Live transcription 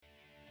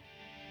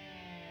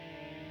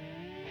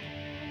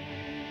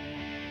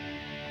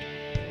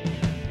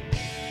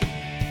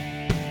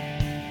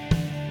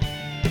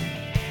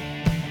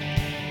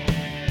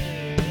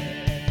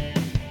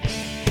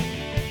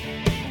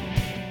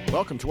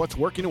Welcome to What's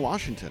Working in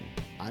Washington.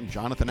 I'm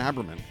Jonathan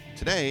Aberman.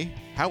 Today,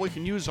 how we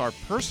can use our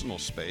personal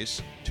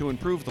space to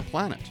improve the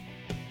planet.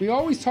 We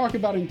always talk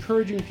about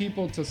encouraging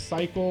people to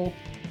cycle,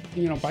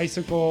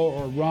 bicycle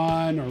or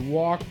run or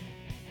walk.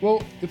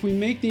 Well, if we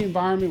make the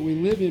environment we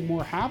live in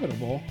more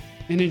habitable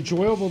and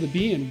enjoyable to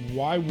be in,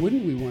 why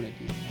wouldn't we want to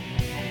do that?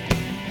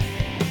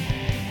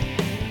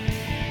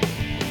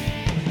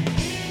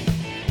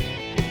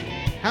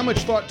 How much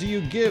thought do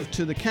you give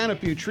to the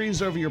canopy of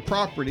trees over your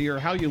property, or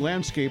how you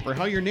landscape, or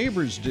how your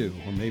neighbors do,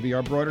 or maybe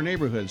our broader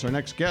neighborhoods? Our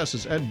next guest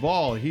is Ed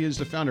Ball. He is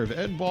the founder of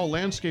Ed Ball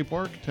Landscape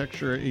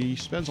Architecture. He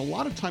spends a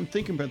lot of time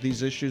thinking about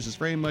these issues. It's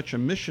very much a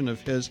mission of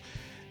his,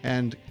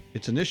 and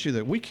it's an issue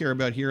that we care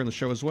about here on the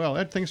show as well.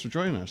 Ed, thanks for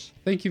joining us.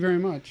 Thank you very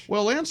much.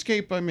 Well,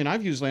 landscape,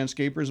 I've used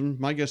landscapers, and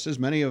my guess is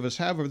many of us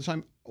have over the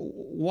time.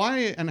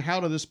 Why and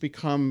how did this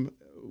become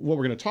what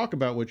we're going to talk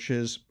about, which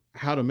is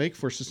how to make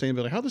for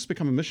sustainability? How did this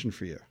become a mission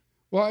for you?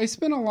 Well, I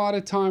spent a lot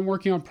of time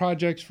working on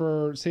projects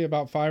for, say,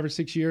 about 5 or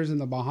 6 years in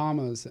the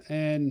Bahamas.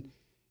 And,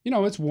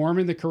 it's warm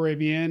in the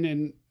Caribbean.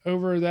 And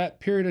over that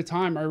period of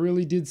time, I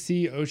really did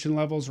see ocean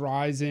levels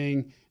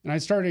rising. And I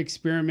started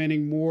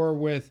experimenting more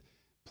with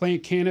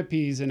plant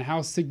canopies and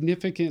how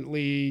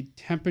significantly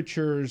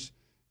temperatures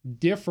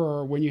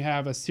differ when you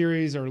have a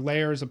series or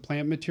layers of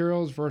plant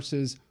materials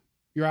versus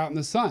you're out in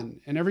the sun.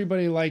 And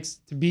everybody likes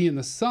to be in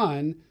the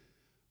sun,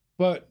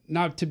 but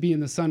not to be in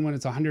the sun when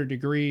it's 100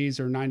 degrees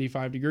or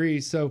 95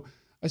 degrees. So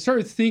I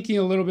started thinking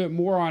a little bit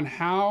more on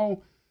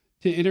how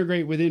to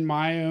integrate within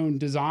my own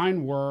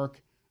design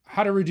work,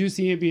 how to reduce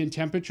the ambient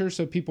temperature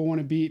so people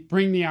want to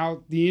bring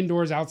the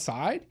indoors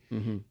outside.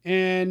 Mm-hmm.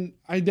 And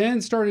I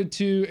then started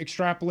to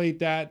extrapolate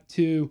that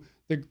to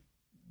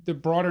the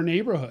broader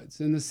neighborhoods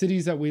and the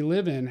cities that we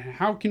live in.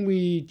 How can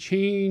we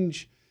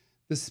change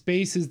the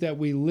spaces that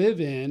we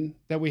live in,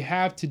 that we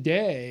have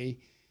today,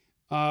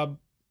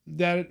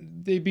 that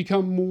they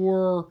become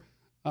more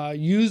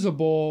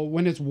usable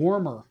when it's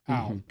warmer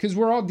out? Because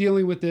we're all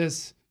dealing with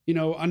this,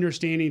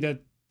 understanding that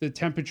the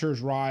temperature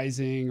is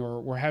rising or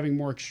we're having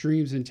more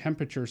extremes in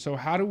temperature. So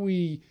how do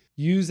we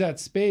use that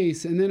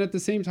space? And then at the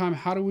same time,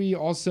 how do we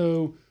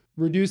also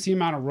reduce the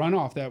amount of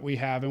runoff that we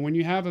have? And when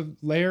you have a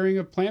layering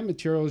of plant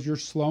materials, you're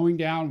slowing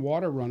down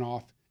water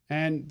runoff.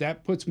 And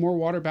that puts more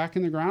water back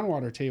in the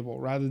groundwater table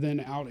rather than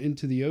out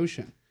into the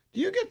ocean.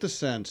 Do you get the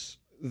sense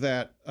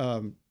that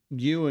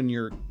you and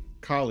your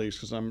colleagues,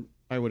 because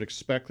I would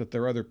expect that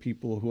there are other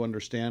people who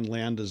understand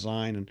land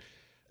design, and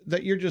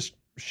that you're just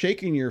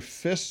shaking your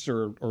fists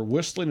or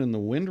whistling in the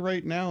wind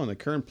right now in the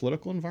current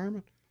political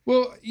environment?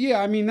 Well,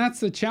 yeah,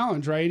 that's the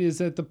challenge, right? Is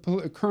that the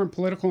current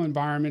political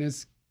environment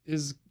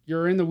is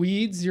you're in the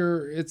weeds,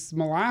 it's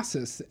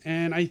molasses.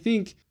 And I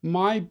think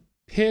my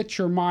pitch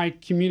or my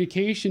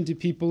communication to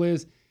people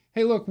is,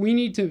 hey, look, we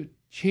need to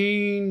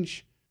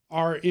change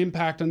our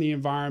impact on the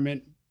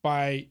environment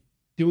by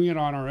doing it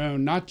on our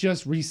own, not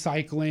just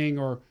recycling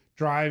or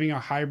driving a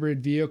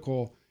hybrid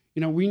vehicle.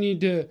 We need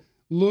to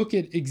look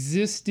at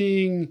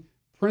existing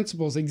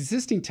principles,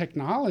 existing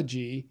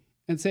technology,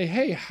 and say,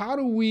 hey, how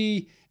do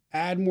we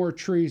add more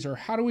trees, or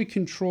how do we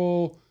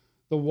control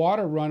the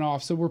water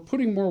runoff so we're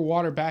putting more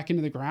water back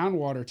into the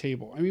groundwater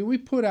table?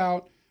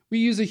 We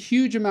use a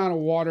huge amount of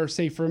water,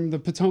 say, from the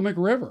Potomac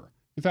River.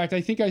 In fact, I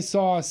think I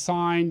saw a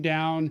sign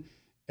down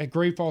at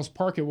Great Falls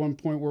Park at one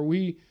point where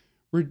we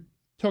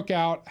took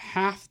out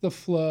half the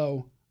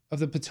flow of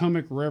the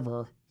Potomac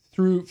River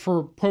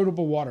for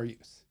potable water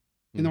use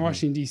in the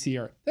Washington, D.C.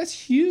 area. That's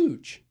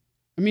huge.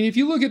 If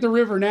you look at the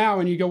river now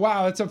and you go,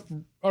 wow, it's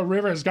a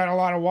river that's got a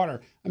lot of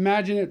water.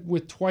 Imagine it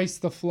with twice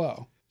the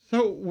flow.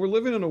 So we're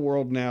living in a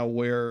world now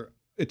where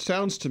it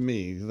sounds to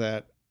me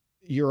that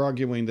you're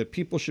arguing that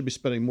people should be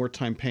spending more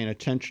time paying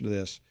attention to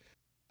this.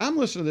 I'm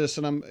listening to this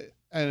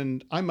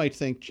and I might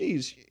think,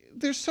 geez,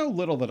 there's so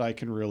little that I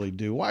can really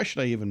do. Why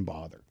should I even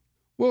bother?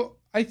 Well,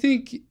 I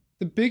think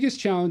the biggest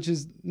challenge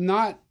is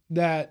not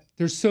that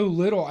there's so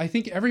little. I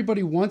think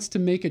everybody wants to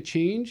make a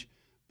change,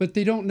 but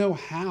they don't know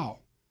how.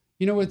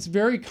 It's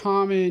very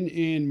common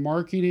in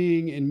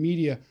marketing and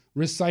media,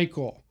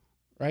 recycle,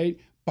 right?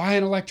 Buy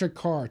an electric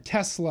car,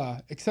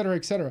 Tesla, et cetera,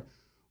 et cetera.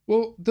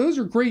 Well, those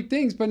are great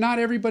things, but not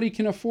everybody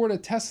can afford a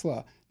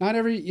Tesla. Not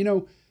every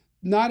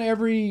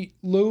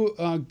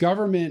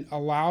government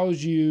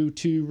allows you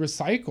to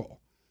recycle.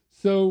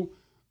 So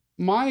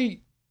my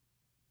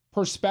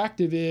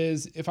perspective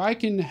is, if I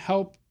can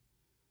help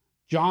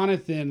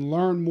Jonathan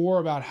learn more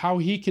about how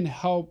he can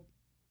help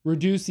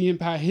reduce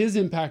his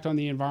impact on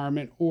the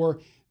environment,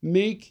 or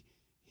make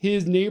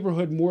his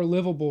neighborhood more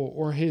livable,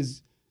 or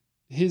his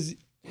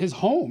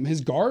home,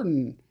 his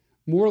garden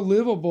more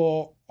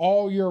livable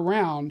all year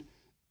round.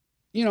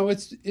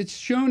 It's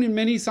shown in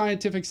many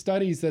scientific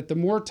studies that the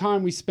more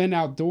time we spend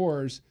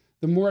outdoors,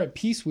 the more at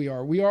peace we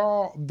are. We are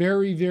all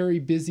very, very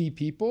busy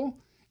people,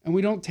 and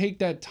we don't take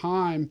that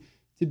time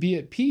to be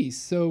at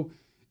peace. So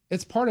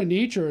it's part of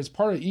nature, it's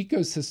part of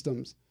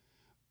ecosystems.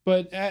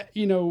 But,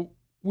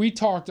 we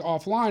talked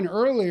offline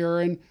earlier,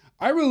 and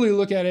I really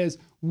look at it as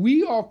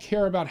we all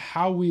care about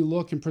how we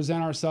look and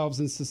present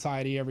ourselves in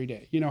society every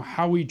day,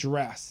 how we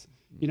dress.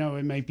 You know,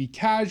 it might be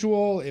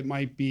casual, it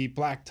might be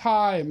black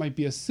tie, it might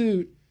be a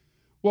suit.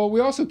 Well, we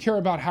also care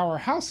about how our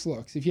house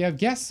looks. If you have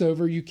guests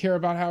over, you care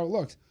about how it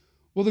looks.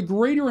 Well, the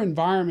greater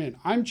environment,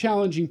 I'm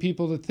challenging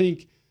people to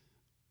think,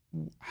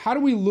 how do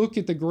we look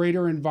at the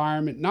greater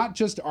environment, not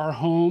just our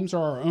homes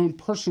or our own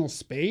personal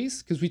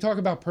space? Because we talk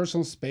about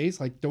personal space,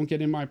 like don't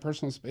get in my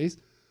personal space.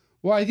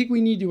 Well, I think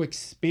we need to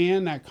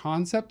expand that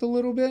concept a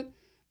little bit.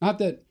 Not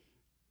that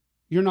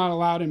you're not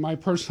allowed in my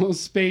personal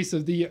space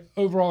of the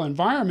overall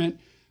environment,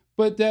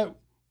 but that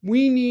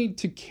we need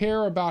to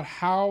care about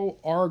how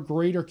our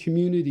greater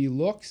community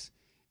looks.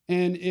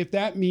 And if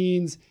that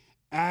means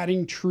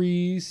adding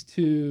trees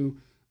to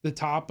the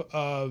top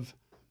of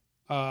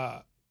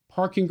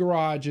parking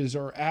garages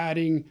or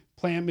adding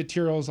plant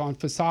materials on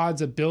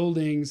facades of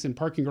buildings and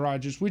parking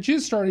garages, which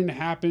is starting to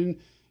happen.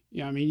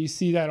 You know, I mean, you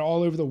see that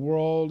all over the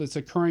world. It's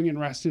occurring in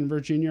Reston,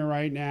 Virginia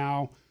right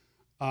now.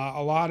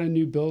 A lot of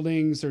new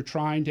buildings are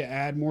trying to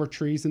add more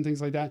trees and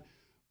things like that.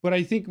 But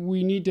I think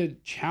we need to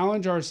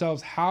challenge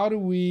ourselves. How do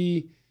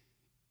we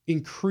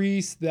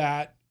increase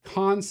that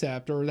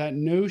concept or that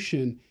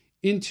notion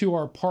into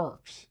our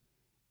parks?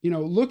 You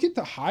know, look at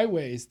the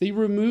highways. They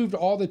removed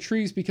all the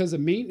trees because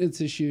of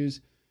maintenance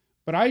issues.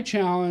 But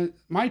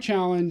my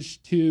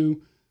challenge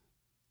to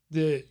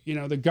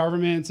the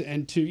governments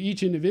and to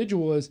each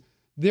individual is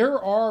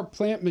there are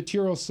plant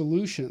material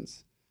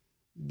solutions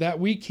that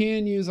we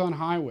can use on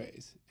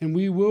highways, and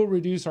we will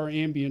reduce our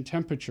ambient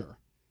temperature,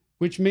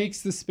 which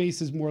makes the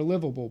spaces more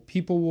livable.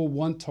 People will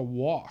want to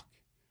walk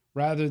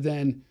rather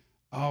than,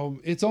 oh,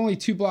 it's only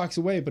 2 blocks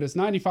away, but it's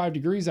 95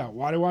 degrees out.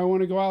 Why do I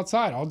want to go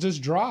outside? I'll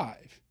just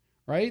drive,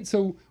 right?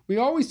 So we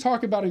always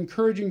talk about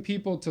encouraging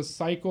people to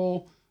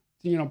cycle,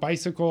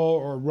 bicycle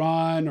or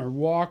run or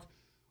walk.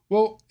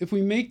 Well, if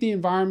we make the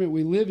environment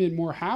we live in more habitable,